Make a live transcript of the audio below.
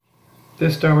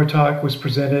This Dharma talk was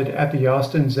presented at the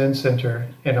Austin Zen Center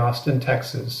in Austin,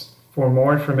 Texas. For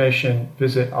more information,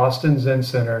 visit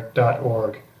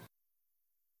austinzencenter.org.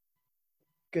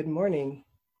 Good morning.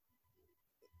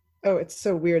 Oh, it's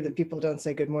so weird that people don't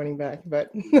say good morning back,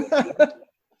 but Good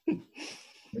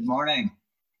morning.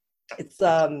 it's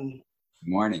Good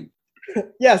morning.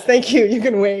 yes, thank you. You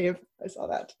can wave. I saw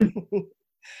that.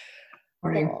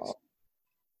 Morning. Aw.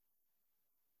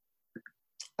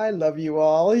 I love you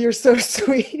all. You're so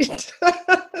sweet.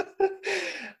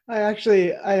 I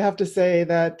have to say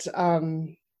that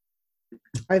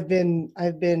I've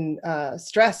been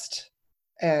stressed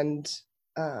and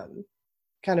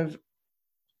kind of,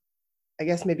 I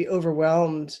guess, maybe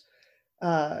overwhelmed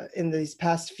in these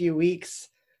past few weeks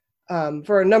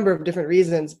for a number of different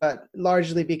reasons, but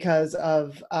largely because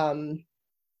of I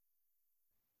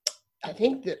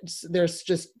think that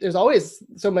there's always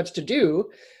so much to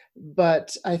do,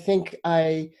 but I think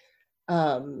I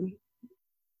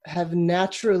have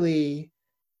naturally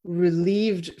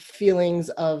relieved feelings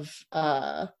of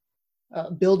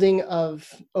building of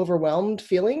overwhelmed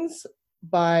feelings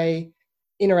by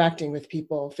interacting with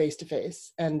people face to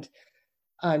face. And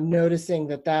I'm noticing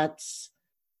that that's,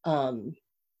 even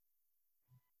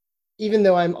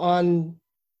though I'm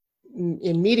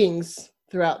in meetings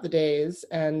throughout the days,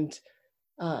 and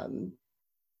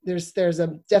there's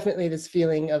definitely this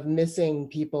feeling of missing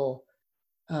people,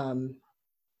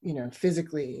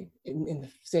 physically in the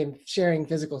same sharing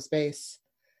physical space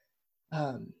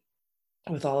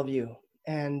with all of you.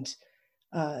 And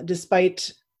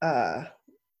despite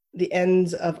the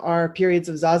ends of our periods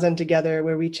of zazen together,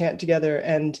 where we chant together,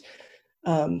 and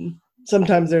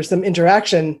sometimes there's some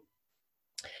interaction,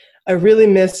 I really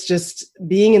miss just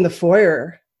being in the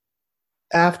foyer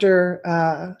after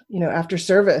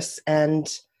service, and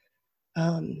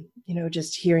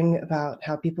just hearing about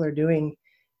how people are doing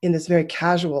in this very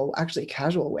casual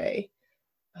way.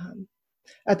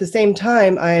 At the same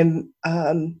time, I'm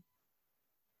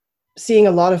seeing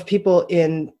a lot of people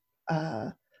in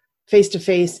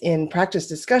face-to-face in practice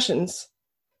discussions,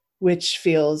 which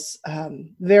feels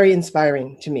very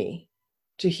inspiring to me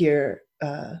to hear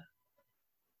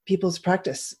people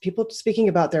speaking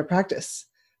about their practice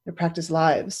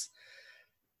lives.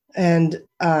 And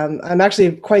I'm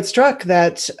actually quite struck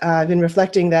that I've been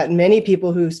reflecting that many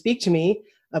people who speak to me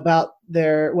about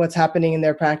what's happening in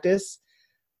their practice,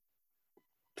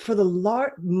 for the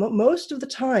most of the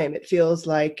time, it feels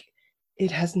like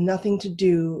it has nothing to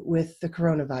do with the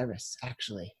coronavirus,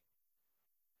 actually.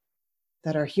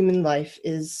 That our human life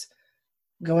is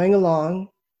going along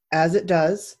as it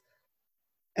does,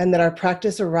 and that our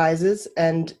practice arises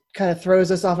and kind of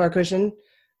throws us off our cushion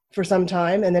for some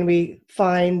time, and then we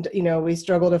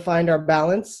struggle to find our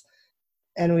balance,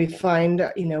 and we find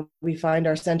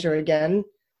our center again,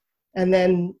 and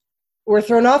then we're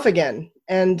thrown off again.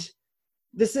 And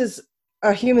this is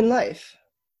a human life.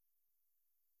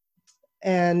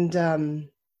 And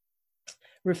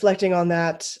reflecting on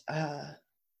that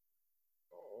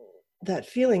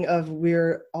feeling of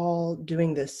we're all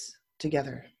doing this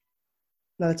together.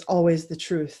 Now, that's always the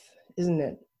truth, isn't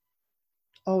it?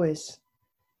 Always.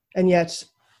 And yet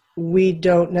we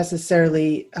don't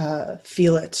necessarily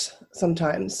feel it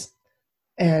sometimes.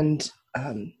 And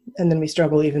then we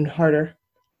struggle even harder.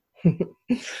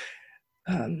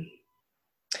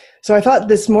 So I thought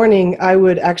this morning I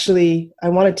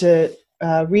wanted to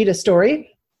read a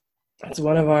story. It's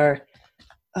one of our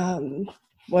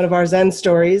Zen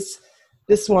stories.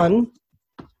 This one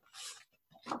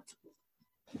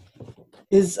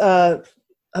is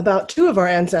about two of our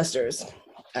ancestors,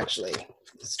 actually.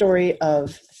 The story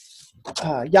of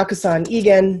Yakusan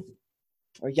Igen,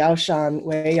 or Yaoshan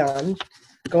Weiyan,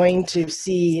 going to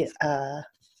see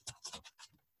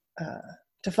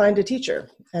to find a teacher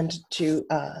and to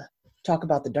talk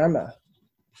about the Dharma.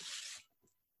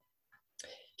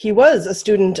 He was a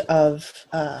student of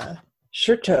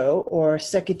Shurto, or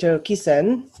Sekito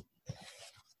Kisen,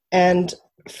 and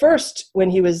first,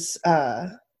 when he was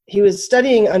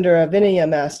studying under a Vinaya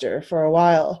master for a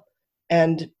while,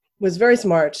 and was very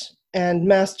smart and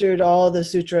mastered all the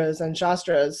sutras and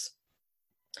shastras,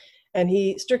 and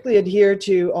he strictly adhered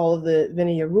to all of the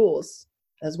Vinaya rules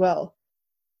as well.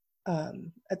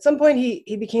 At some point,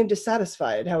 he became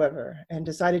dissatisfied, however, and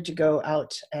decided to go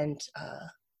out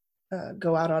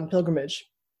on pilgrimage.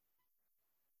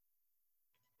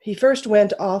 He first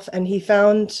went off and he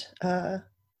found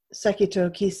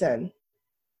Sekito Kisen.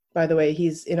 By the way,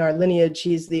 he's in our lineage.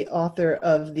 He's the author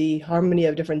of the Harmony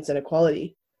of Difference and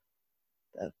Equality,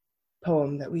 the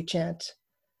poem that we chant.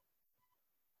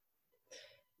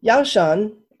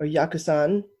 Yaoshan, or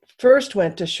Yakusan, first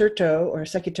went to Shurto or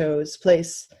Sekito's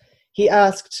place, he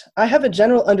asked, "I have a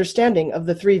general understanding of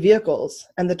the 3 vehicles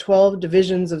and the 12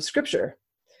 divisions of scripture.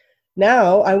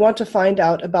 Now I want to find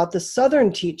out about the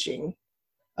southern teaching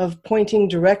of pointing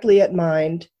directly at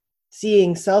mind,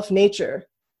 seeing self-nature,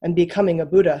 and becoming a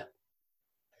Buddha.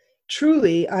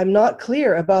 Truly, I'm not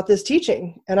clear about this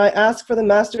teaching, and I ask for the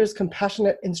master's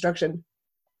compassionate instruction."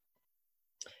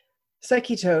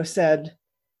 Sekito said,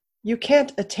 "You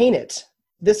can't attain it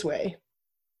this way.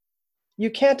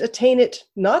 You can't attain it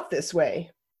not this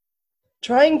way.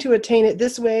 Trying to attain it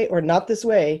this way or not this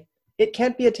way, it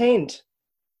can't be attained.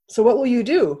 So what will you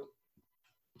do?"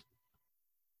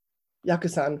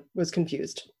 Yakusan was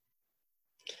confused.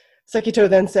 Sekito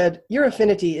then said, "Your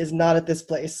affinity is not at this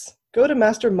place. Go to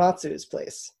Master Matsu's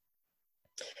place."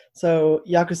 So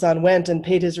Yakusan went and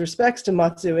paid his respects to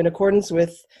Matsu in accordance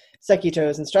with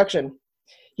Sekito's instruction.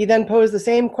 He then posed the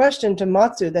same question to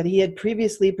Matsu that he had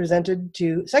previously presented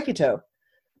to Sekito.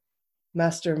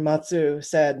 Master Matsu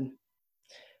said,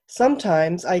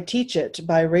 "Sometimes I teach it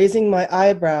by raising my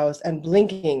eyebrows and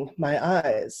blinking my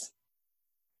eyes.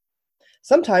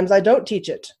 Sometimes I don't teach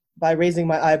it by raising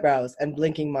my eyebrows and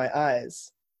blinking my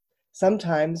eyes.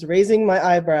 Sometimes raising my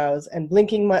eyebrows and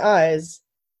blinking my eyes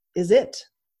is it.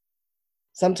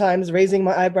 Sometimes raising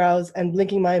my eyebrows and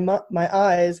blinking my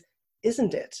eyes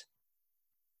isn't it.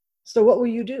 So what will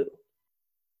you do?"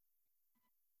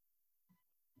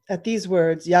 At these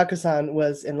words, Yakusan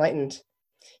was enlightened.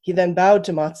 He then bowed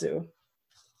to Matsu.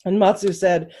 And Matsu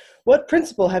said, "What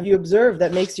principle have you observed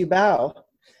that makes you bow?"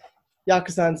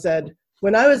 Yakusan said,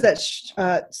 "When I was at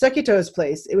Sekito's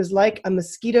place, it was like a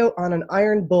mosquito on an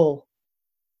iron bull."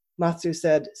 Matsu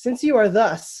said, "Since you are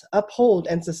thus, uphold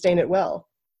and sustain it well."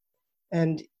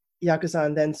 And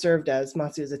Yakusan then served as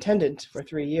Matsu's attendant for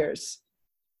 3 years.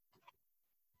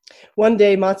 One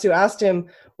day, Matsu asked him,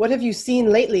 "What have you seen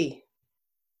lately?"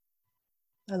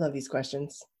 I love these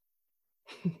questions.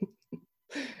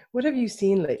 What have you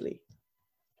seen lately?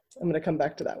 I'm going to come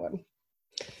back to that one.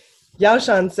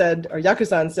 Yakusan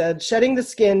said, "Shedding the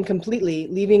skin completely,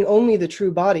 leaving only the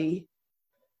true body."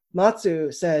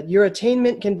 Matsu said, "Your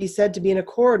attainment can be said to be in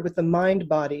accord with the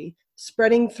mind-body,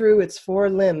 spreading through its 4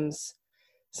 limbs.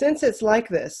 Since it's like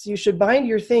this, you should bind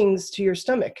your things to your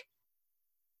stomach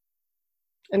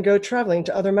and go traveling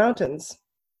to other mountains."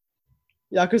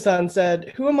 Yakusan said,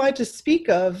 "Who am I to speak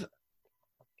of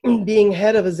being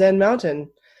head of a Zen mountain?"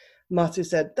 Matsu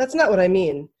said, "That's not what I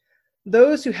mean.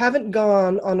 Those who haven't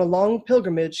gone on a long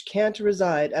pilgrimage can't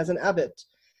reside as an abbot.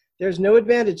 There's no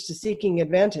advantage to seeking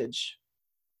advantage.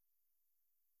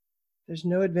 There's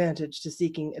no advantage to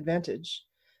seeking advantage.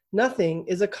 Nothing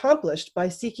is accomplished by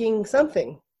seeking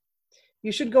something.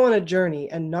 You should go on a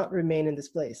journey and not remain in this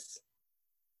place."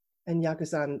 And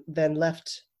Yakusan then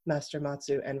left Master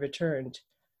Matsu and returned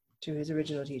to his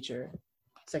original teacher,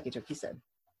 Sekito Kisen.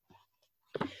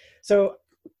 So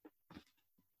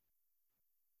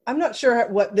I'm not sure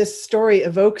what this story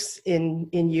evokes in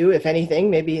you, if anything.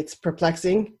 Maybe it's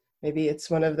perplexing. Maybe it's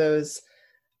one of those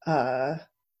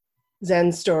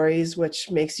Zen stories which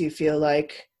makes you feel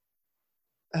like,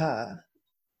 oh,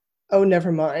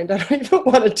 never mind. I don't even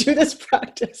want to do this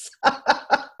practice.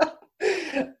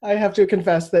 I have to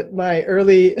confess that my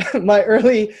early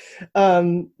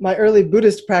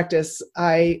Buddhist practice,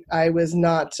 I was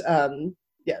not,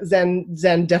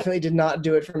 Zen definitely did not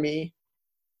do it for me.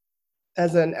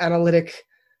 As an analytic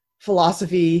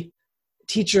philosophy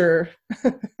teacher,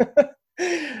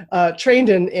 trained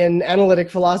in analytic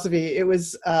philosophy, it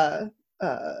was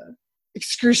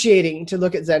excruciating to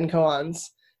look at Zen koans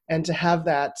and to have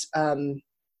that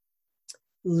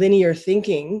linear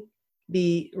thinking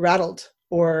be rattled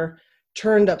or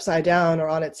turned upside down or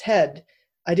on its head.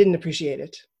 I didn't appreciate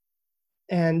it.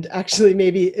 And actually,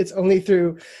 maybe it's only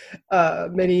through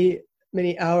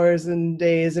many hours and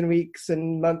days and weeks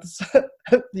and months,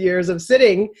 years of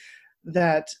sitting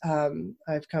that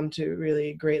I've come to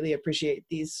really greatly appreciate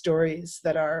these stories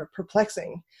that are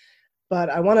perplexing. But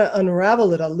I want to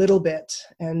unravel it a little bit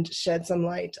and shed some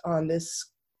light on this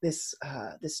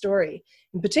story.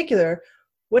 In particular,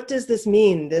 what does this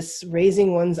mean, this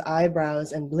raising one's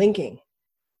eyebrows and blinking?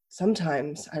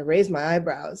 Sometimes I raise my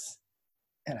eyebrows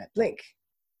and I blink.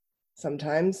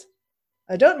 Sometimes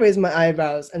I don't raise my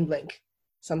eyebrows and blink.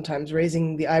 Sometimes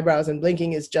raising the eyebrows and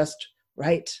blinking is just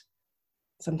right.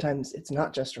 Sometimes it's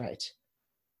not just right.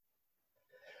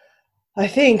 I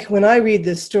think when I read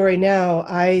this story now,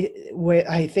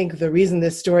 I think the reason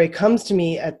this story comes to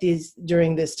me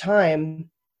during this time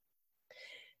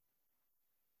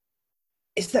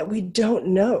is that we don't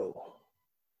know.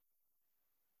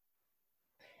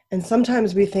 And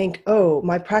sometimes we think, oh,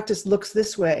 my practice looks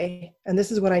this way, and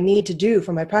this is what I need to do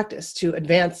for my practice to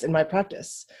advance in my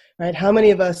practice, right? How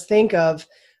many of us think of,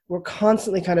 we're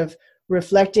constantly kind of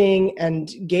reflecting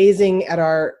and gazing at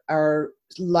our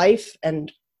life and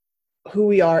who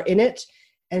we are in it,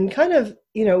 and kind of,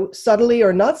 subtly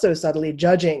or not so subtly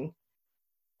judging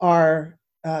our,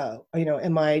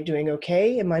 am I doing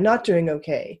okay? Am I not doing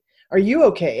okay? Are you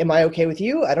okay? Am I okay with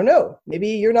you? I don't know. Maybe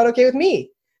you're not okay with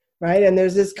me. Right? And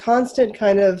there's this constant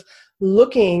kind of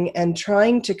looking and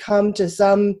trying to come to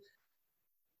some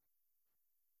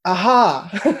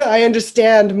aha, I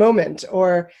understand moment,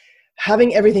 or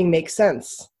having everything make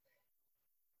sense.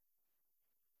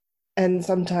 And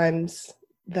sometimes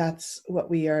that's what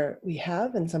we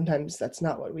have, and sometimes that's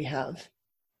not what we have.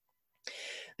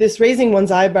 This raising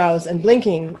one's eyebrows and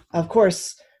blinking, of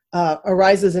course,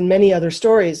 arises in many other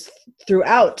stories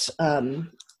throughout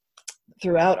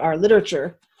our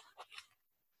literature.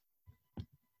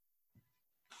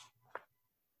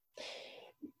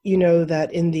 You know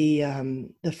that in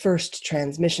the first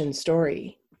transmission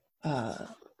story,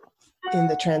 in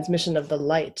the transmission of the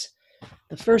light,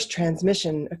 the first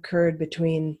transmission occurred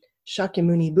between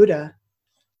Shakyamuni Buddha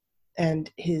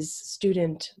and his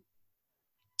student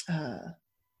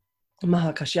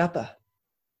Mahakashyapa.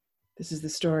 This is the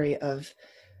story of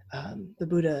the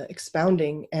Buddha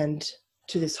expounding, and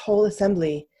to this whole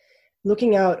assembly,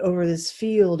 looking out over this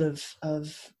field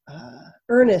of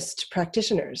earnest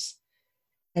practitioners.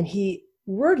 And he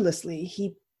wordlessly,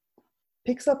 he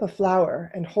picks up a flower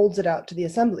and holds it out to the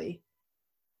assembly,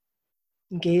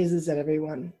 and gazes at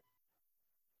everyone.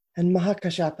 And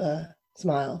Mahakashyapa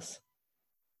smiles.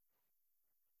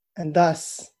 And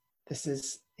thus, this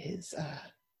is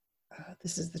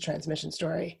the transmission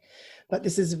story. But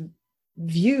this is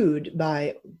viewed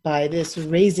by this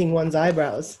raising one's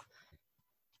eyebrows.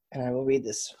 And I will read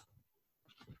this.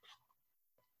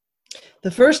 The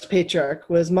first patriarch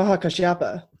was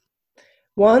Mahakashyapa.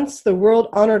 Once the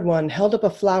world-honored one held up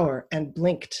a flower and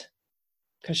blinked.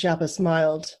 Kashyapa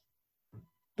smiled.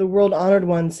 The world-honored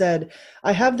one said,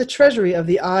 I have the treasury of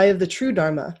the eye of the true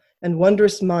Dharma and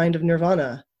wondrous mind of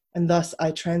nirvana, and thus I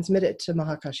transmit it to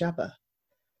Mahakashyapa.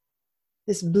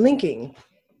 This blinking,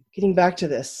 getting back to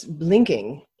this,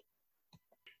 blinking.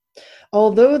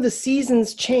 Although the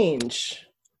seasons change,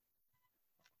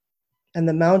 and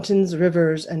the mountains,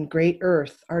 rivers, and great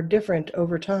earth are different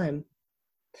over time,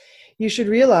 you should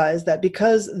realize that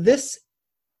because this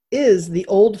is the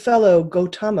old fellow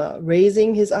Gautama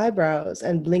raising his eyebrows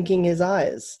and blinking his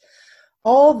eyes,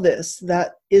 all this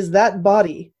that is that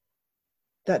body,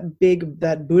 that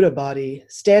Buddha body,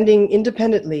 standing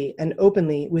independently and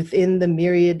openly within the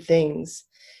myriad things.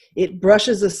 It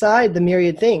brushes aside the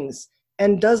myriad things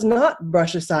and does not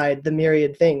brush aside the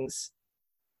myriad things.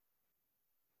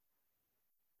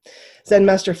 Zen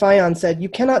Master Fayan said, you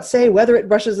cannot say whether it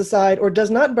brushes aside or does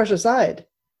not brush aside.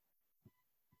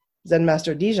 Zen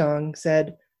Master Dijong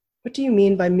said, what do you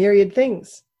mean by myriad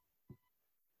things?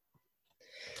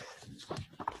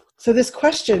 So this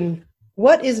question,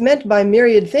 what is meant by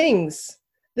myriad things?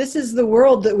 This is the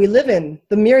world that we live in,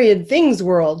 the myriad things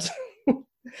world.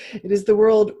 It is the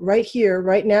world right here,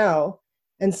 right now.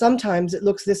 And sometimes it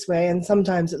looks this way and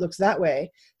sometimes it looks that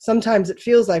way. Sometimes it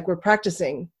feels like we're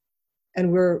practicing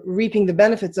and we're reaping the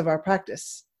benefits of our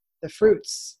practice, the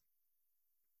fruits.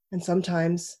 And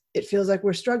sometimes it feels like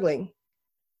we're struggling.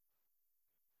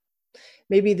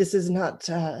 Maybe this is not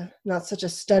such a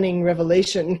stunning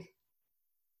revelation,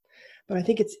 but I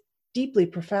think it's deeply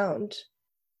profound,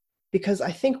 because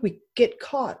I think we get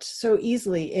caught so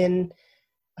easily in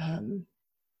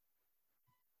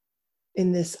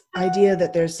this idea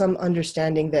that there's some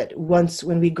understanding that once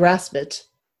when we grasp it,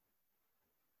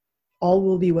 all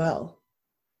will be well.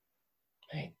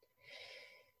 Right?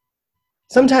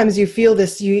 Sometimes you feel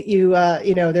this.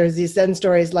 There's these Zen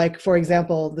stories, like, for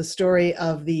example, the story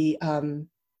of the. Do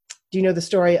you know the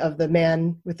story of the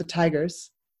man with the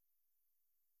tigers?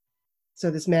 So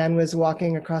this man was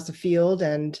walking across a field,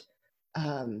 and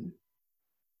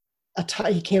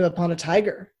he came upon a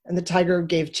tiger, and the tiger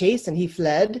gave chase, and he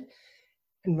fled,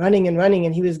 and running,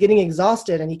 and he was getting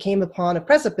exhausted, and he came upon a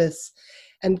precipice,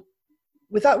 and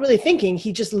without really thinking,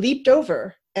 he just leaped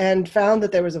over and found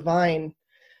that there was a vine,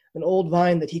 an old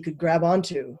vine that he could grab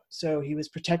onto. So he was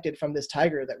protected from this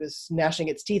tiger that was gnashing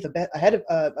its teeth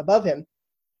above him.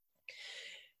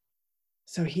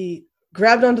 So he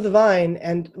grabbed onto the vine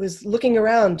and was looking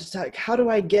around, like, how do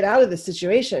I get out of this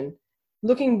situation?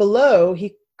 Looking below,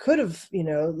 he could have,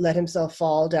 let himself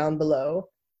fall down below,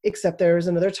 except there was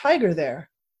another tiger there,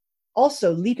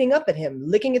 also leaping up at him,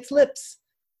 licking its lips.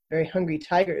 Very hungry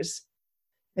tigers.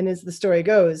 And as the story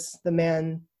goes, the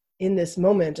man in this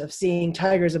moment of seeing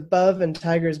tigers above and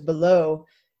tigers below,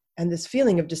 and this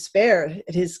feeling of despair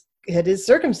at his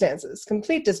circumstances,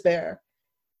 complete despair.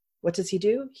 What does he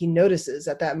do? He notices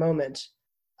at that moment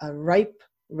a ripe,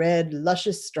 red,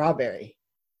 luscious strawberry,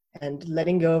 and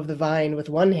letting go of the vine with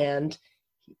one hand,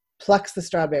 he plucks the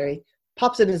strawberry,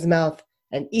 pops it in his mouth,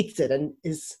 and eats it, and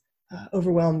is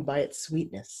overwhelmed by its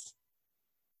sweetness.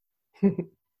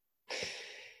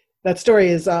 That story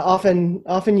is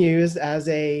often used as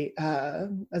a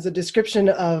description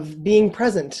of being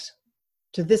present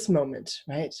to this moment,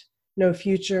 right? No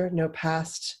future, no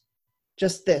past,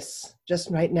 just this,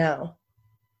 just right now.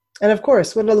 And of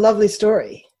course, what a lovely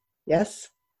story, yes?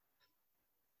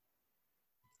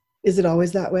 Is it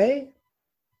always that way?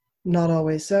 Not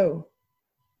always so.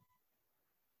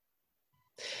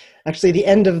 Actually, the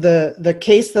end of the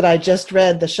case that I just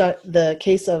read, the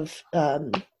case of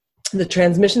the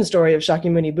transmission story of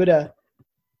Shakyamuni Buddha,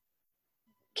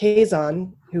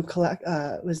 Keizan, who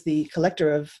was the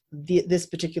collector of this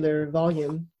particular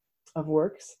volume of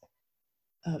works,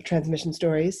 of transmission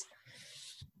stories,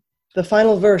 the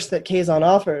final verse that Keizan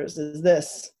offers is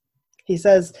this. He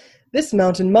says, "This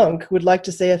mountain monk would like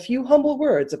to say a few humble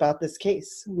words about this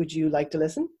case. Would you like to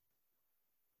listen?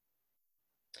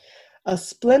 A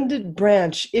splendid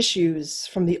branch issues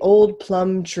from the old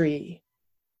plum tree.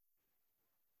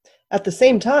 At the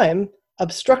same time,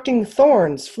 obstructing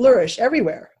thorns flourish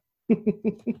everywhere."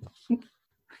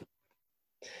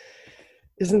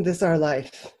 Isn't this our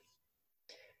life?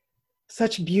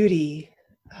 Such beauty,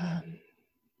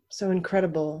 so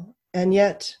incredible, and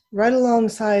yet right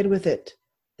alongside with it,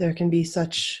 there can be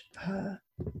such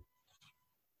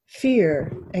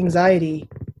fear, anxiety.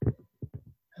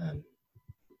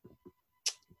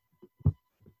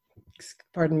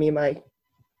 Pardon me, my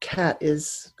cat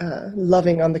is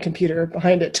loving on the computer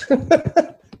behind it.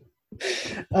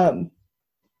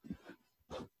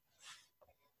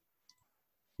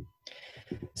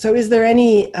 So is there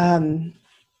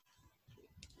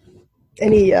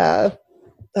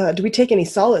do we take any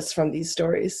solace from these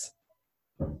stories?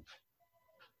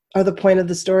 Are the point of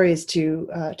the stories to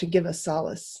give us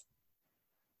solace?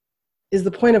 Is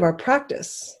the point of our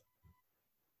practice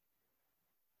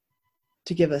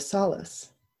to give us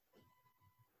solace?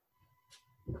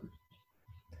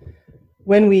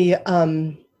 When we,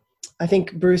 I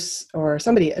think Bruce or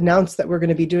somebody announced that we're going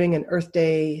to be doing an Earth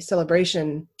Day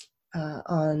celebration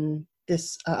on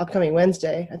this upcoming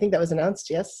Wednesday. I think that was announced,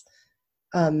 yes.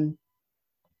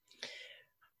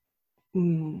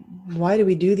 Why do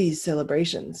we do these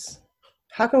celebrations?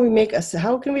 How can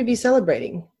we be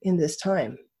celebrating in this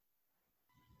time?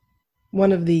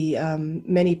 One of the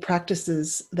many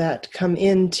practices that come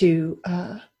into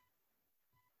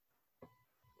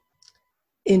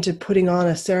putting on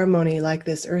a ceremony like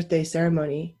this Earth Day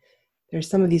ceremony, there's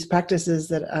some of these practices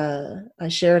that I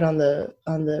shared on the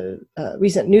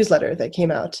recent newsletter that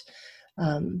came out.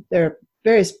 There are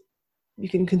various, you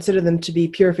can consider them to be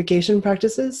purification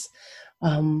practices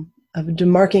of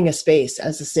demarking a space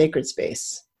as a sacred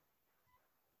space.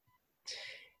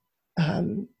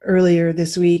 Earlier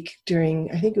this week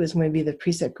during, I think it was maybe the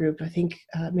precept group, I think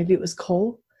maybe it was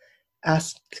Cole,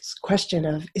 asked this question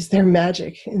of, is there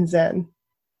magic in Zen?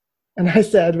 And I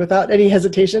said, without any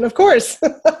hesitation, of course.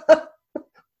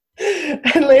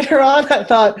 And later on I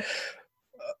thought,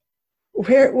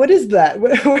 what is that?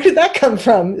 Where did that come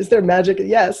from? Is there magic?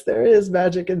 Yes, there is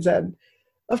magic in Zen.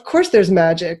 Of course there's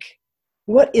magic.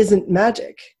 What isn't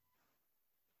magic?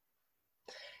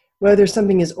 Whether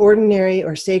something is ordinary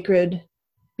or sacred,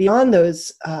 beyond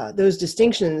those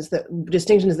distinctions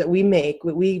that we make,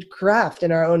 what we craft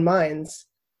in our own minds,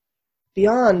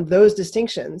 beyond those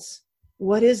distinctions,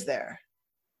 what is there?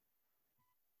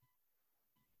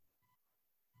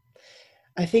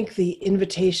 I think the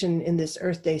invitation in this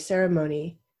Earth Day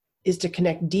ceremony is to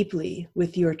connect deeply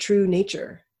with your true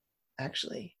nature,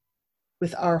 actually,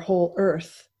 with our whole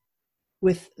earth,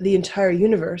 with the entire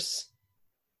universe,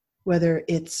 whether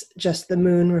it's just the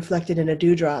moon reflected in a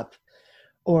dewdrop,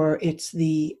 or it's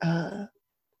the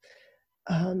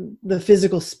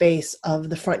physical space of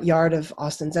the front yard of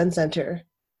Austin Zen Center,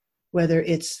 whether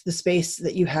it's the space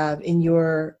that you have in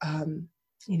your,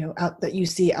 that you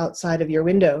see outside of your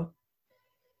window,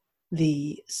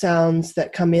 the sounds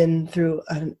that come in through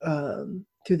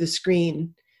the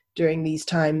screen during these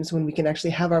times when we can actually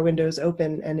have our windows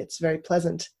open and it's very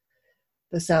pleasant.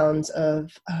 The sounds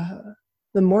of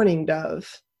the mourning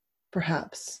dove,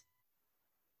 perhaps.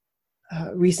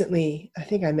 Recently, I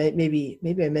think maybe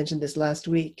I mentioned this last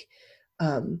week.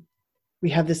 We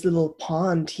have this little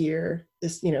pond here.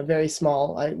 This, very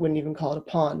small. I wouldn't even call it a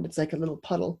pond. It's like a little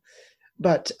puddle.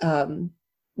 But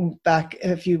back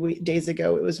a few days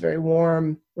ago, it was very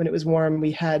warm. When it was warm,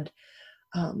 we had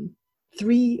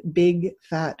 3 big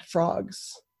fat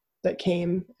frogs that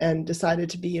came and decided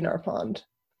to be in our pond.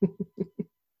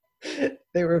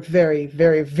 They were very,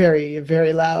 very, very,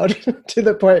 very loud to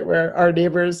the point where our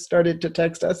neighbors started to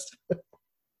text us.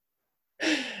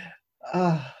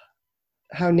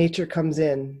 How nature comes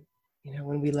in,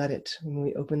 when we let it, when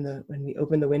we open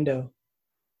the window.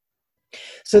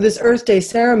 So this Earth Day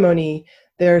ceremony,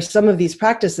 there are some of these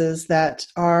practices that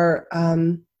are,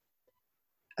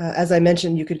 as I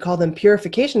mentioned, you could call them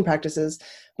purification practices,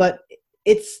 but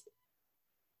it's,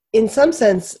 in some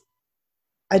sense,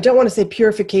 I don't want to say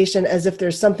purification as if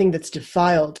there's something that's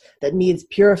defiled that needs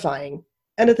purifying.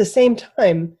 And at the same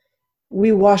time,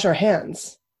 we wash our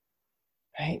hands,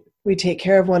 right? We take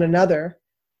care of one another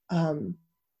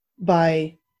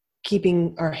by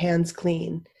keeping our hands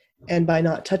clean and by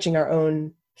not touching our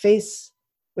own face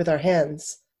with our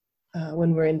hands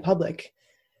when we're in public,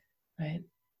 right?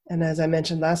 And as I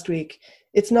mentioned last week,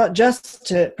 it's not just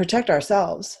to protect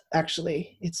ourselves,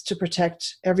 actually. It's to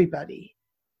protect everybody,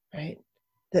 right?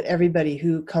 That everybody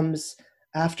who comes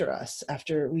after us,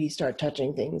 after we start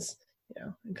touching things,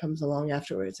 and comes along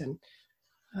afterwards and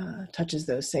touches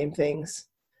those same things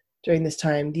during this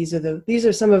time. These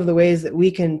are some of the ways that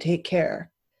we can take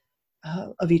care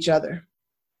of each other.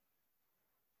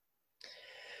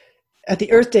 At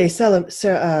the Earth Day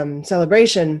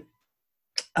celebration,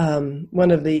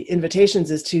 one of the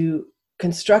invitations is to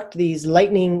construct these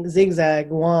lightning zigzag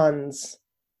wands,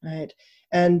 right?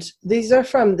 And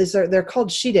they're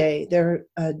called shide. They're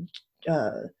a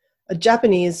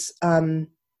Japanese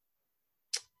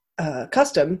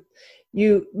custom.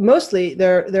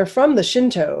 They're from the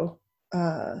Shinto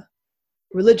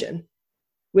religion,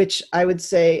 which I would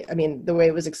say, the way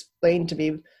it was explained to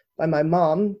me by my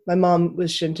mom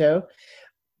was Shinto,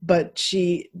 but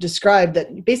she described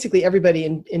that basically everybody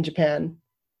in Japan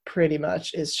pretty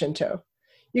much is Shinto.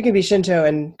 You can be Shinto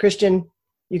and Christian,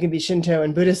 you can be Shinto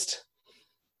and Buddhist.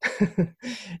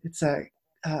 It's a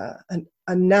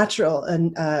natural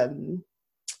and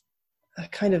a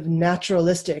kind of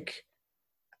naturalistic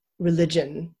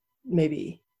religion,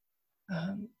 maybe.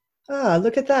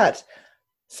 Look at that.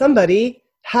 Somebody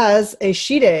has a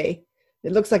shide.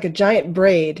 It looks like a giant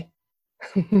braid.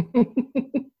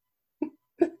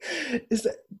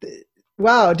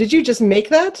 Wow, did you just make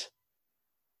that?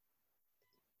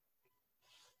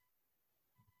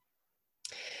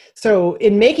 So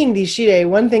in making these shide,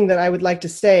 one thing that I would like to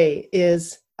say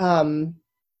is,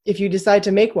 if you decide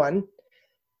to make one,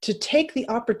 to take the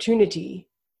opportunity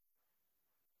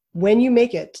when you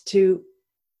make it to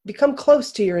become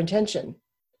close to your intention,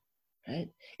 right?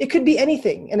 It could be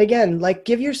anything. And again,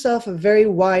 give yourself a very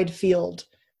wide field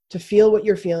to feel what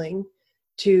you're feeling,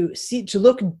 to see, to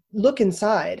look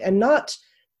inside and not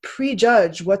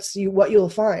prejudge what you'll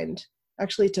find.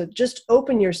 Actually, to just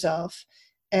open yourself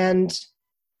and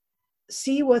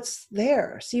see what's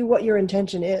there, see what your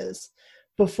intention is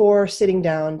before sitting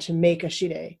down to make a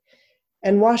shide.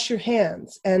 And wash your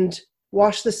hands and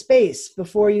wash the space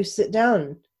before you sit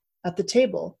down at the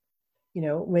table.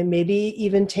 When maybe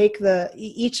even take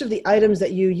each of the items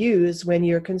that you use when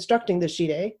you're constructing the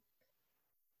shide,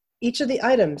 each of the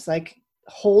items,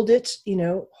 hold it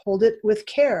with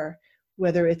care,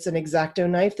 whether it's an X-Acto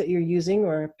knife that you're using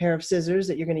or a pair of scissors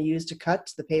that you're going to use to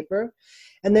cut the paper.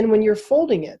 And then when you're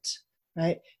folding it,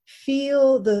 right,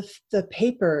 feel the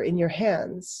paper in your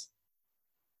hands,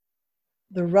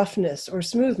 the roughness or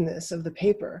smoothness of the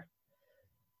paper.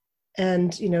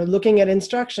 And, looking at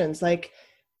instructions,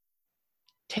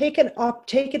 take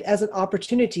it as an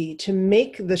opportunity to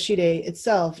make the shide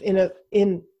itself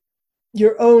in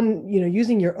your own,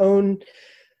 using your own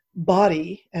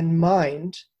body and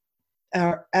mind,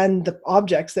 and the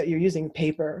objects that you're using,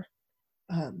 paper,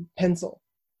 pencil,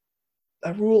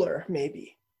 a ruler,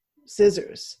 maybe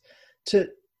scissors, to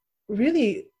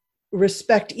really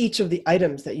respect each of the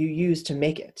items that you use to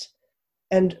make it.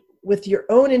 And with your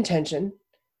own intention,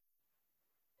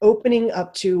 opening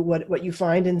up to what you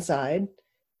find inside,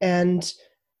 and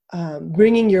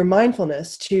bringing your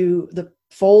mindfulness to the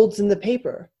folds in the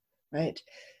paper, right?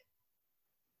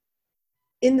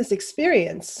 In this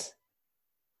experience,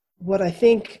 what I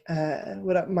think,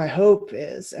 what my hope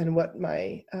is, and what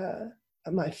my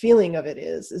feeling of it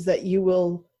is that you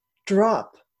will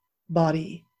drop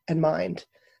body and mind,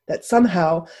 that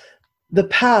somehow the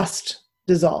past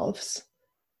dissolves,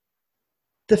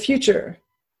 the future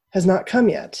has not come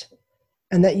yet,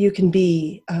 and that you can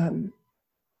be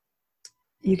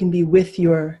with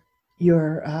your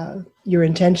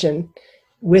intention,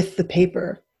 with the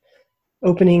paper,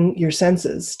 opening your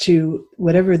senses to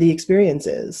whatever the experience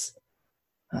is.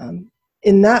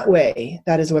 In that way,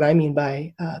 that is what I mean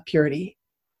by purity,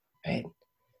 right?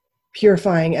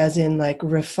 Purifying as in like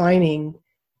refining,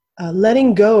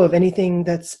 letting go of anything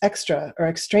that's extra or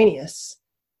extraneous,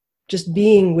 just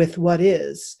being with what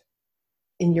is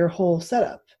in your whole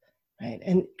setup, right?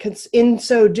 And in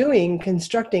so doing,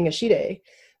 constructing a shide,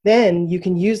 then you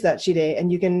can use that shide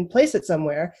and you can place it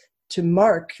somewhere to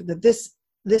mark that this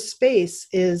space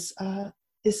is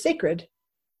sacred.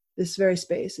 This very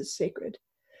space is sacred.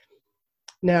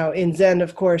 Now, in Zen,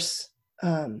 of course,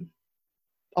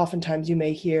 oftentimes you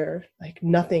may hear like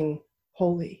nothing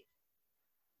holy,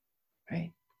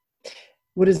 right?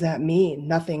 What does that mean,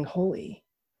 nothing holy?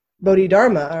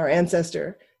 Bodhidharma, our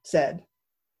ancestor, said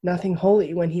nothing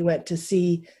holy when he went to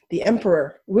see the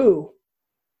Emperor Wu.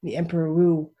 The Emperor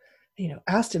Wu,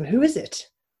 asked him, who is it?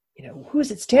 Who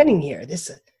is it standing here?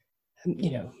 This,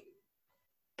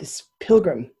 this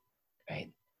pilgrim,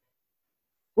 right?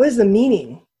 What is the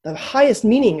meaning, the highest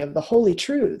meaning of the holy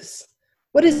truths?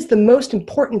 What is the most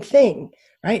important thing,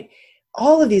 right?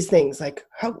 All of these things, like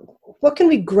what can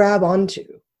we grab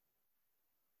onto?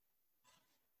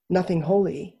 Nothing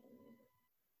holy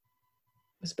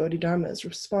was Bodhidharma's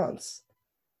response.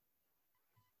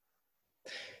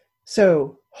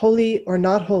 So, holy or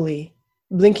not holy,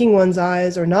 blinking one's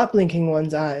eyes or not blinking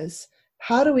one's eyes,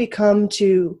 how do we come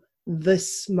to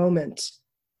this moment?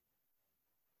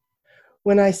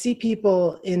 When I see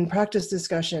people in practice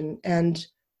discussion and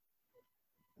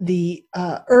the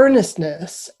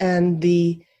earnestness and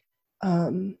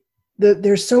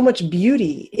there's so much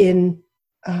beauty in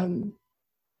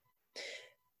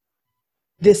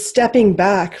this stepping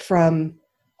back from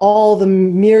all the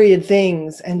myriad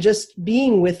things and just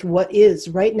being with what is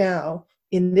right now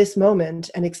in this moment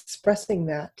and expressing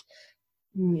that,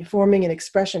 forming an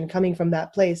expression coming from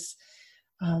that place.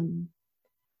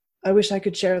 I wish I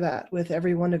could share that with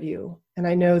every one of you. And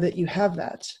I know that you have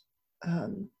that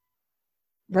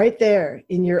right there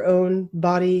in your own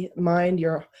body, mind,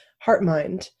 your heart,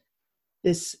 mind,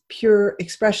 this pure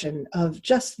expression of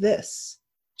just this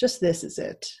is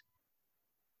it.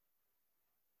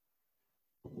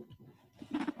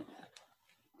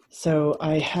 So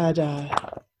I had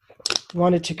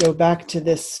wanted to go back to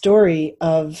this story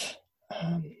of,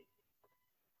 I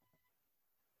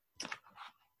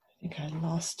think I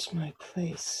lost my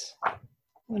place.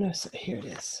 Oh no, here it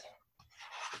is.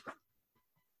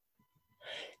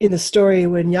 In the story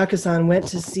when Yakusan went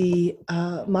to see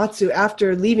Matsu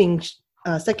after leaving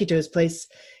Sekito's place,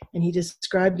 and he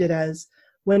described it as,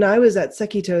 when I was at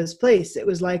Sekito's place, it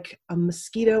was like a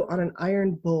mosquito on an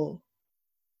iron bull.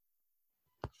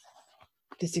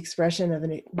 This expression of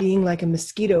it being like a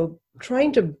mosquito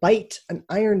trying to bite an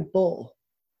iron bull.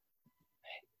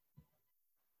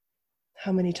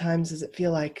 How many times does it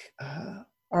feel like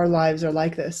our lives are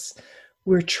like this?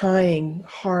 We're trying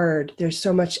hard. There's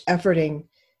so much efforting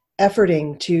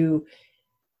to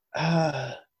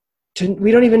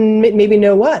we don't even maybe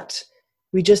know what.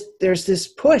 There's this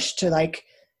push to like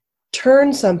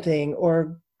turn something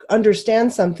or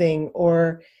understand something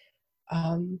or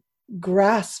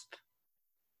grasp,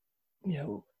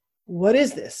 what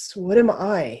is this? What am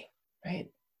I, right?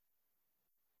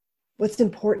 What's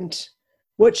important?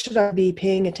 What should I be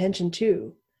paying attention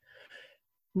to?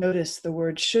 Notice the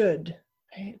word should,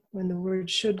 right? When the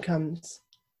word should comes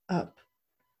up.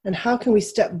 And how can we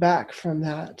step back from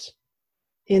that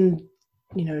in,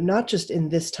 not just in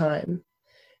this time.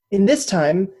 In this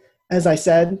time, as I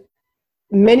said,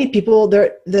 many people,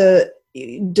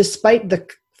 despite the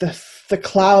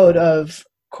cloud of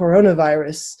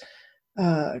coronavirus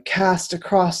cast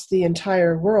across the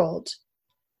entire world,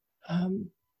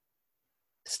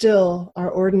 still our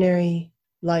ordinary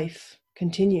life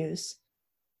continues.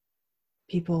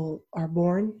 People are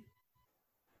born,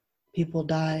 people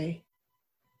die,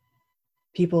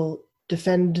 people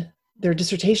defend their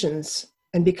dissertations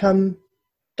and become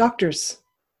doctors.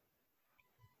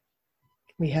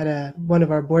 We had one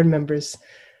of our board members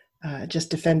just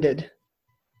defended,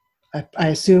 I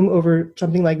assume over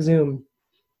something like Zoom,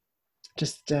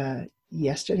 just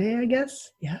yesterday, I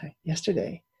guess? Yeah,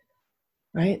 yesterday,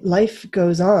 right? Life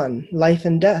goes on, life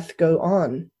and death go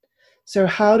on. So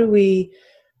how do we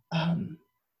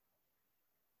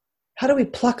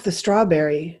pluck the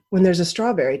strawberry when there's a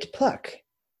strawberry to pluck?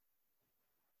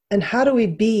 And how do we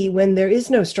be when there is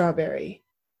no strawberry?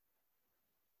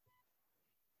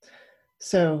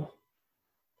 So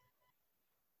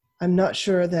I'm not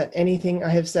sure that anything I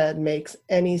have said makes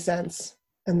any sense,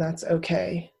 and that's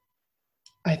okay.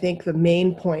 I think the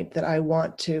main point that I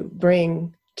want to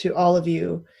bring to all of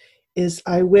you is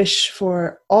I wish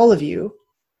for all of you,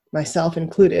 myself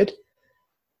included,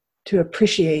 to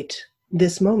appreciate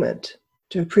this moment,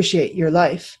 to appreciate your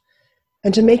life,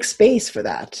 and to make space for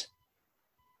that.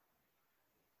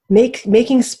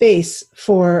 Making space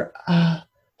for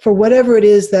whatever it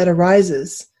is that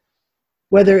arises,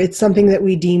 whether it's something that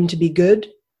we deem to be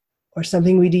good or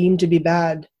something we deem to be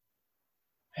bad,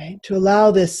 right? To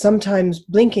allow this sometimes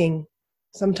blinking,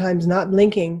 sometimes not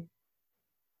blinking,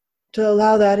 to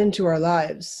allow that into our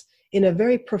lives in a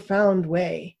very profound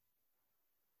way.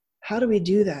 How do we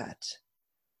do that?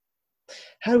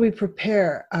 How do we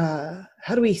prepare?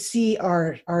 How do we see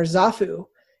our Zafu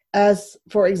as,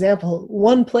 for example,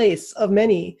 one place of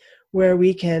many where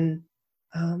we can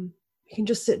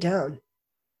just sit down?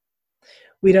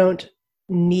 We don't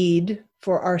need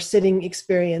for our sitting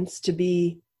experience to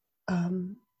be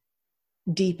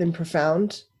deep and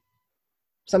profound.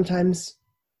 Sometimes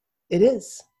it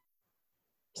is.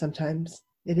 Sometimes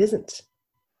it isn't,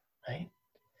 right?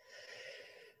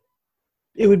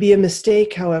 It would be a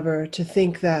mistake, however, to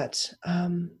think that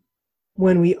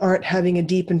when we aren't having a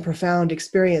deep and profound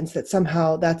experience, that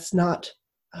somehow that's not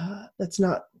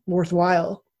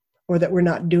worthwhile, or that we're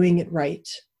not doing it right.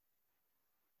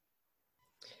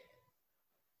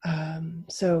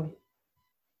 So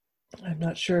I'm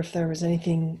not sure if there was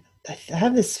anything. I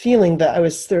have this feeling that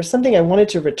there was something I wanted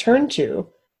to return to,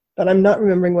 but I'm not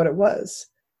remembering what it was.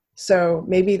 So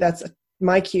maybe that's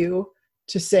my cue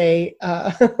to say,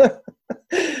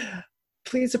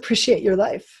 please appreciate your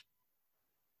life.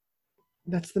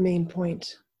 That's the main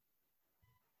point.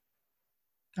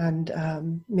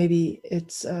 And maybe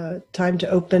it's time to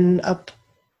open up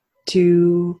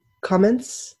to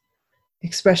comments,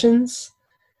 expressions,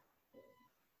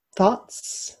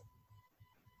 thoughts.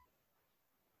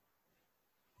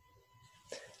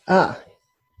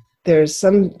 There's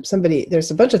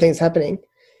there's a bunch of things happening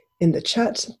in the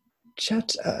chat.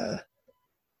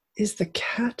 Is the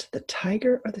cat the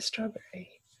tiger or the strawberry?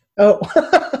 Oh.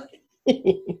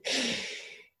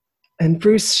 And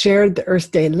Bruce shared the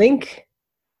Earth Day link.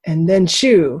 And then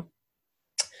Shu,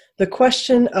 the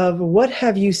question of what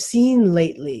have you seen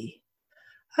lately?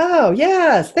 Oh,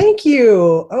 yes, thank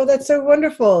you. Oh, that's so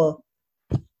wonderful.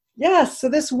 Yes, so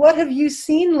this what have you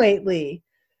seen lately?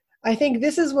 I think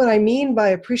this is what I mean by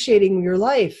appreciating your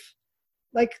life.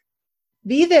 Like,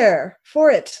 be there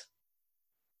for it.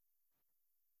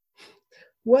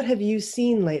 What have you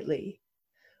seen lately?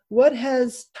 What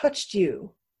has touched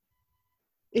you?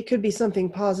 It could be something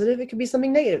positive. It could be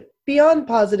something negative, beyond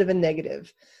positive and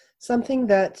negative. Something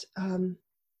that,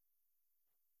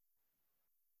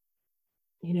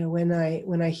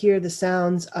 when I hear the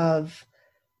sounds of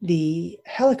the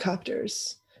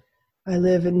helicopters, I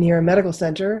live near a medical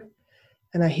center,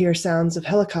 and I hear sounds of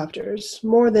helicopters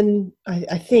more than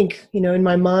I think, in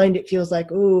my mind, it feels like,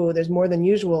 oh, there's more than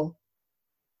usual.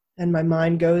 And my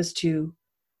mind goes to,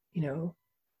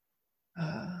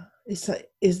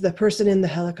 is the person in the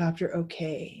helicopter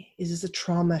okay? Is this a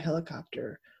trauma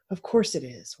helicopter? Of course it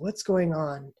is. What's going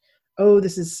on? Oh,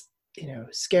 this is,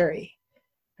 scary,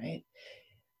 right?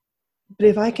 But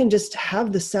if I can just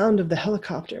have the sound of the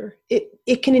helicopter,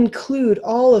 it can include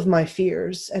all of my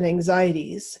fears and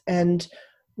anxieties and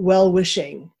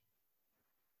well-wishing,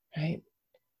 right?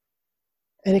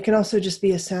 And it can also just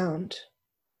be a sound.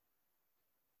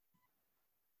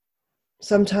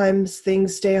 Sometimes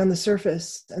things stay on the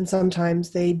surface, and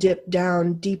sometimes they dip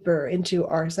down deeper into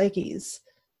our psyches.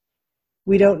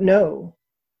 We don't know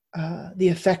the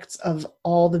effects of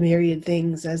all the myriad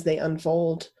things as they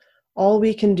unfold. All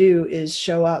we can do is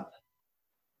show up,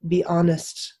 be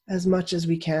honest as much as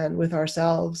we can with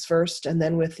ourselves first, and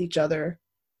then with each other,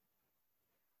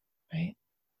 right?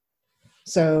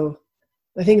 So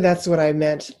I think that's what I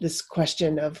meant, this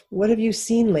question of what have you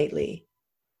seen lately?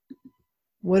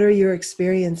 What are your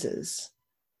experiences?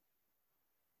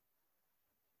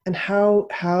 And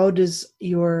how does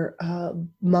your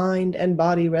mind and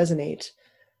body resonate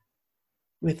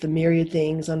with the myriad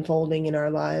things unfolding in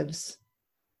our lives?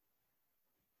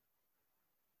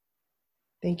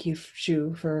 Thank you,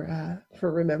 Shu, for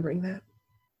remembering that.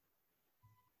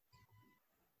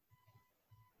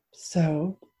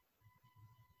 So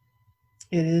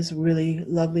it is really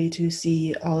lovely to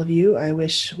see all of you. I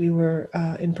wish we were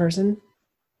in person,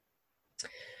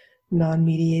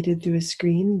 non-mediated through a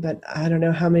screen, but I don't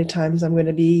know how many times I'm going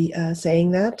to be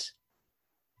saying that.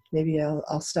 Maybe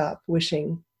I'll stop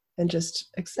wishing and just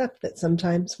accept that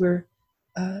sometimes we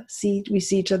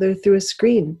see each other through a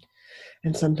screen,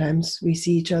 and sometimes we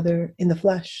see each other in the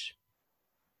flesh.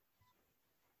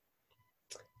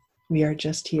 We are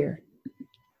just here.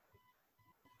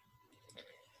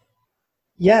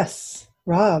 Yes,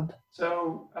 Rob.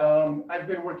 So I've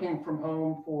been working from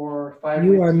home for 5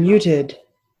 weeks. You are muted.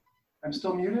 I'm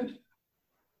still muted?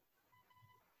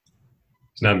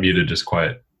 It's not muted, just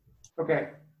quiet. Okay.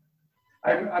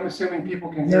 I'm assuming people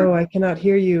can hear No, me. I cannot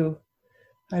hear you.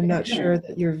 I'm Can you not hear sure me?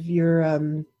 that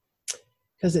you're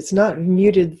because it's not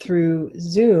muted through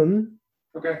Zoom.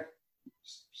 Okay.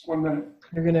 Just 1 minute.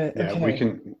 You're gonna Yeah, okay. we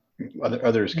can.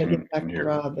 Others I'm gonna can get back to hear.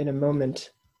 Rob in a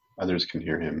moment. Others can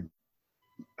hear him.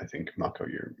 I think Mako,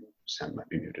 your sound might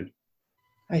be muted.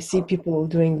 I see people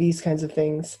doing these kinds of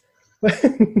things.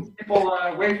 People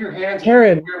wave your hands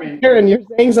Karen, if you can hear me. Karen, you're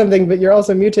saying something, but you're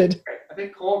also muted. Okay. I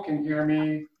think Cole can hear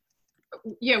me.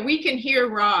 Yeah, we can hear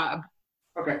Rob.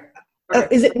 Okay. Okay.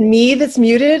 Is it me that's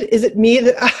muted? Is it me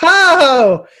that?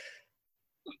 Oh!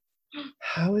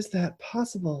 How is that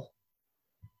possible?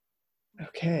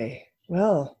 Okay,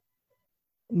 well,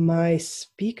 my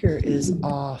speaker is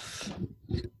off.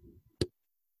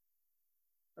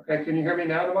 Okay. Can you hear me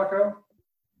now, Demako?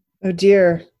 Oh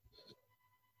dear.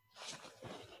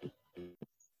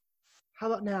 How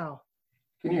about now?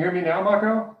 Can you hear me now, Mako?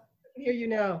 I can hear you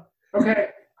now. Okay,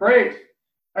 great.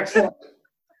 Excellent.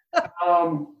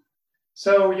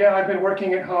 So yeah, I've been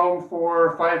working at home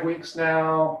for 5 weeks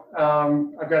now.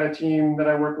 I've got a team that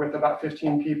I work with, about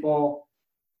 15 people.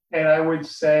 And I would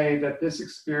say that this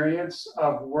experience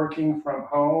of working from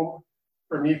home,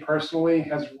 for me personally,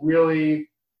 has really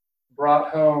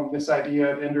brought home this idea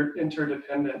of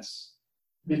interdependence,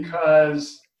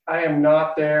 because I am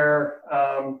not there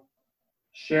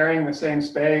sharing the same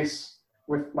space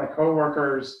with my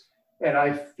coworkers, and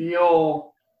I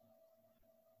feel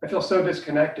so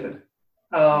disconnected.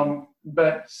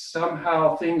 But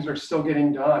somehow things are still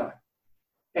getting done,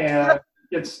 and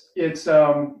it's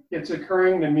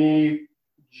occurring to me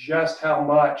just how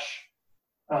much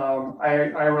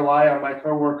I rely on my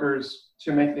coworkers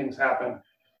to make things happen,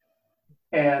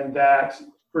 and that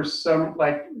for some,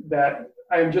 like that,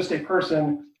 I am just a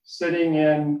person sitting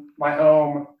in my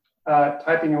home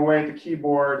typing away at the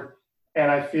keyboard, and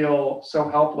I feel so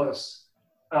helpless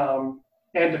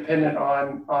and dependent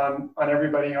on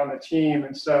everybody on the team.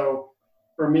 And so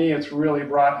for me, it's really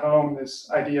brought home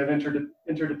this idea of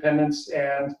interdependence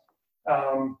and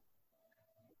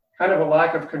kind of a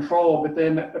lack of control, but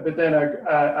then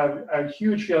a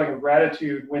huge feeling of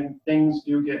gratitude when things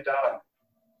do get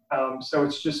done. So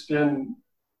it's just been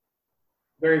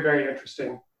very, very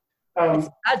interesting. It's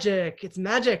magic. It's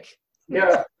magic.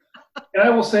 Yeah. And I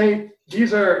will say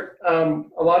these are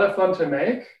a lot of fun to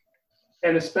make,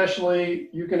 and especially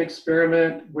you can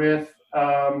experiment with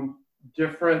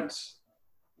different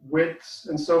widths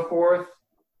and so forth.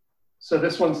 So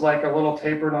this one's like a little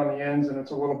tapered on the ends, and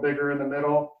it's a little bigger in the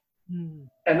middle. And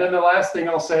then the last thing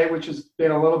I'll say, which has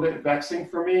been a little bit vexing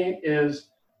for me, is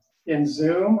in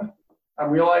Zoom, I'm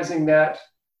realizing that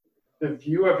the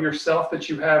view of yourself that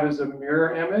you have is a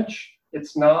mirror image.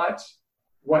 It's not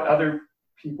what other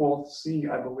people see,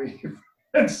 I believe.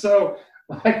 And so,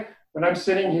 like, when I'm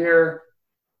sitting here,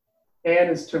 Anne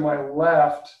is to my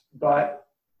left, but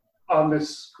on the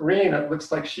screen, it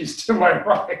looks like she's to my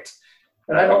right.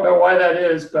 And I don't know why that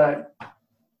is, but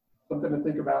something to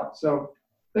think about. So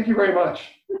thank you very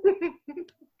much.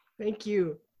 Thank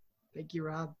you. Thank you,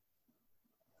 Rob.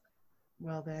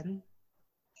 Well then,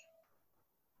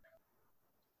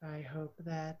 I hope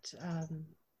that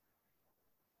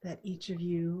that each of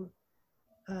you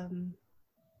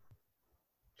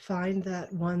find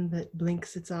that one that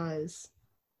blinks its eyes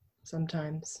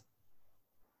sometimes.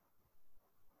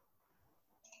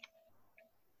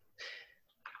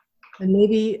 And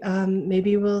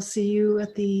maybe we'll see you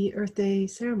at the Earth Day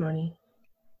ceremony,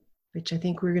 which I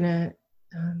think we're gonna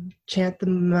chant the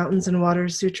Mountains and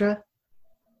Waters Sutra,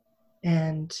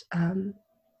 and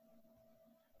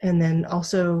then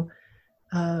also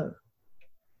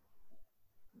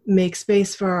make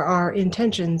space for our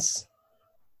intentions,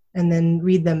 and then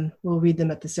read them. We'll read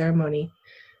them at the ceremony.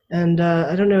 And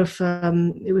I don't know if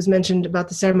it was mentioned about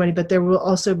the ceremony, but there will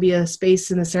also be a space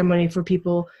in the ceremony for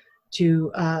people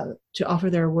to offer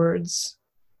their words.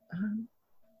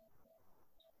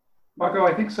 Marco,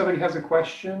 I think somebody has a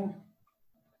question.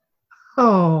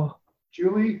 Oh,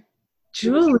 Julie?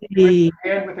 Julie. Raise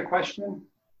your hand with a question.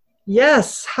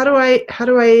 Yes. How do I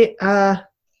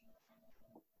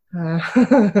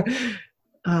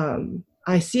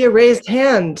I see a raised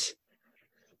hand.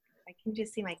 I can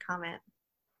just see my comment.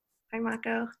 Hi,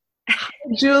 Mako.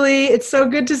 Julie, it's so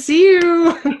good to see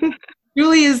you.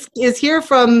 Julie is here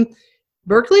from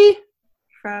Berkeley?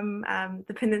 From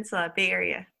the Peninsula, Bay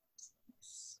Area.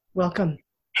 Welcome.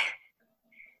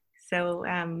 So,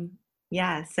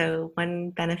 so one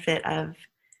benefit of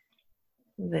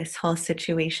this whole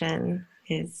situation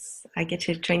is I get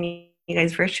to join you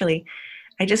guys virtually.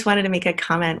 I just wanted to make a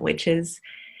comment, which is,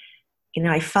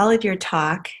 I followed your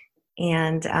talk,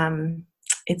 and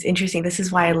it's interesting. This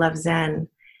is why I love Zen.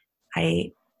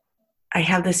 I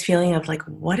have this feeling of like,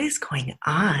 what is going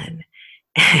on?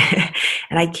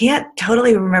 And I can't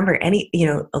totally remember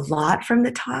a lot from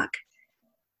the talk,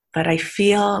 but I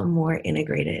feel more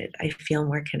integrated. I feel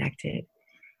more connected.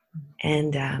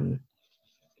 And I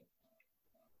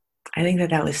think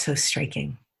that was so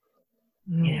striking.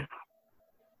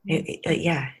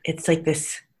 It's like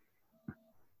this,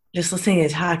 just listening to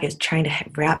the talk is trying to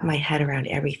wrap my head around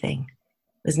everything.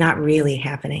 It was not really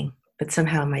happening, but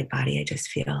somehow in my body, I just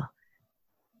feel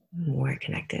more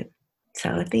connected.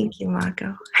 So thank you,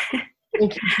 Mako.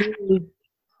 Thank you.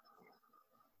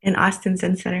 In Austin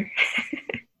Zen Center.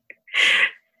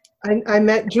 I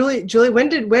met Julie. Julie,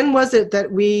 when was it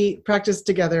that we practiced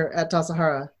together at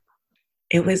Tassajara?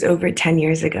 It was over 10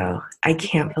 years ago. I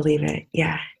can't believe it.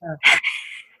 Yeah.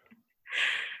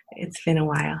 It's been a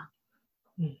while.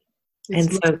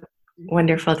 And so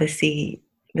wonderful to see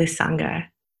this Sangha.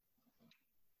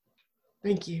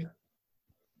 Thank you.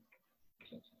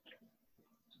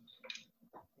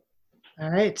 All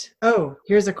right. Oh,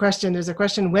 here's a question. There's a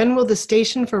question. When will the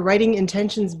station for writing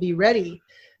intentions be ready?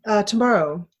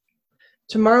 Tomorrow.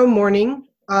 Tomorrow morning,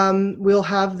 we'll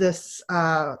have this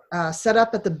set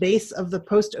up at the base of the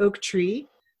post oak tree.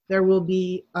 There will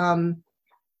be some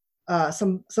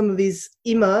of these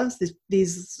imas,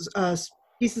 these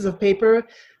pieces of paper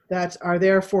that are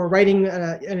there for writing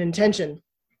an intention.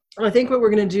 And I think what we're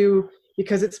going to do,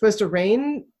 because it's supposed to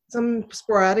rain some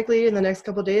sporadically in the next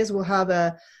couple of days, we'll have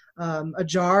a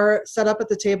jar set up at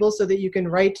the table so that you can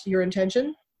write your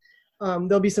intention.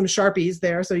 There'll be some Sharpies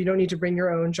there, so you don't need to bring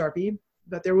your own Sharpie,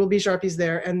 but there will be Sharpies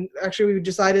there. And actually, we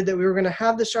decided that we were going to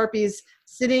have the Sharpies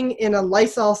sitting in a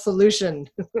Lysol solution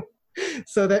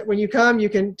so that when you come, you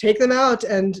can take them out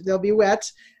and they'll be wet.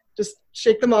 Just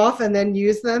shake them off and then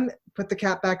use them, put the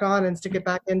cap back on and stick it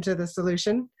back into the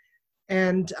solution.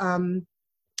 And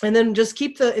then just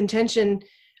keep the intention.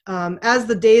 As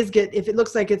the days get, if it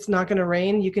looks like it's not going to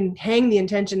rain, you can hang the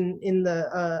intention in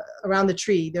the around the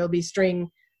tree. There'll be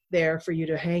string there for you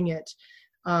to hang it.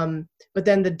 But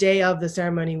then the day of the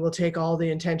ceremony, we'll take all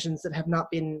the intentions that have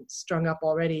not been strung up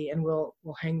already, and we'll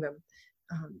hang them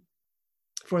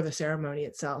for the ceremony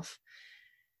itself.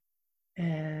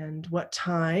 And what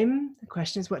time? The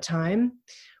question is what time?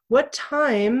 What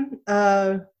time?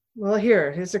 Well,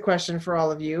 here's a question for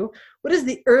all of you. What is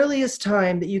the earliest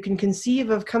time that you can conceive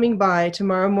of coming by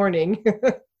tomorrow morning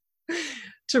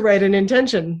to write an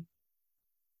intention?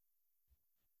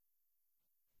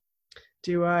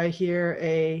 Do I hear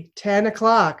a 10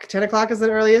 o'clock? 10 o'clock is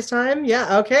the earliest time?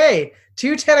 Yeah, okay.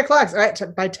 2 10 o'clocks. All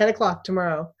right, by 10 o'clock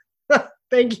tomorrow.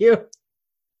 Thank you.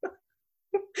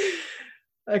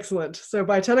 Excellent. So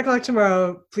by 10 o'clock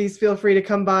tomorrow, please feel free to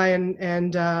come by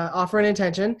and offer an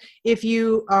intention. If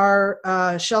you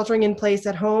are sheltering in place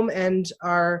at home and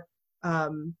are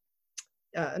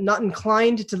not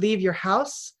inclined to leave your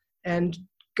house and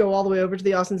go all the way over to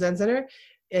the Austin Zen Center,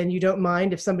 and you don't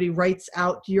mind if somebody writes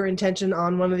out your intention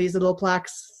on one of these little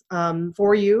plaques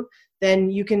for you, then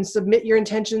you can submit your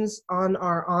intentions on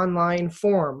our online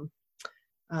form.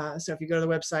 So if you go to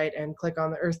the website and click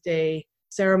on the Earth Day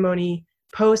ceremony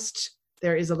post,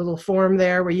 there is a little form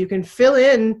there where you can fill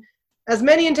in as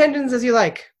many intentions as you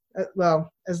like.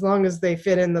 Well, as long as they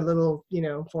fit in the little,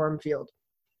 form field.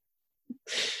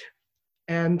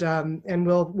 And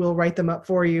we'll write them up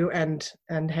for you and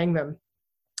hang them,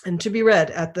 and to be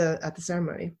read at the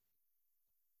ceremony.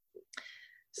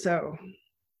 So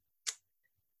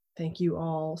thank you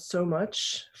all so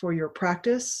much for your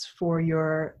practice, for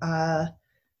your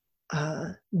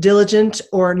diligent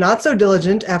or not so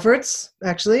diligent efforts,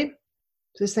 actually.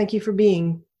 Just thank you for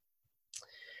being,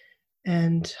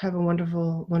 and have a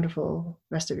wonderful, wonderful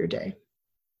rest of your day.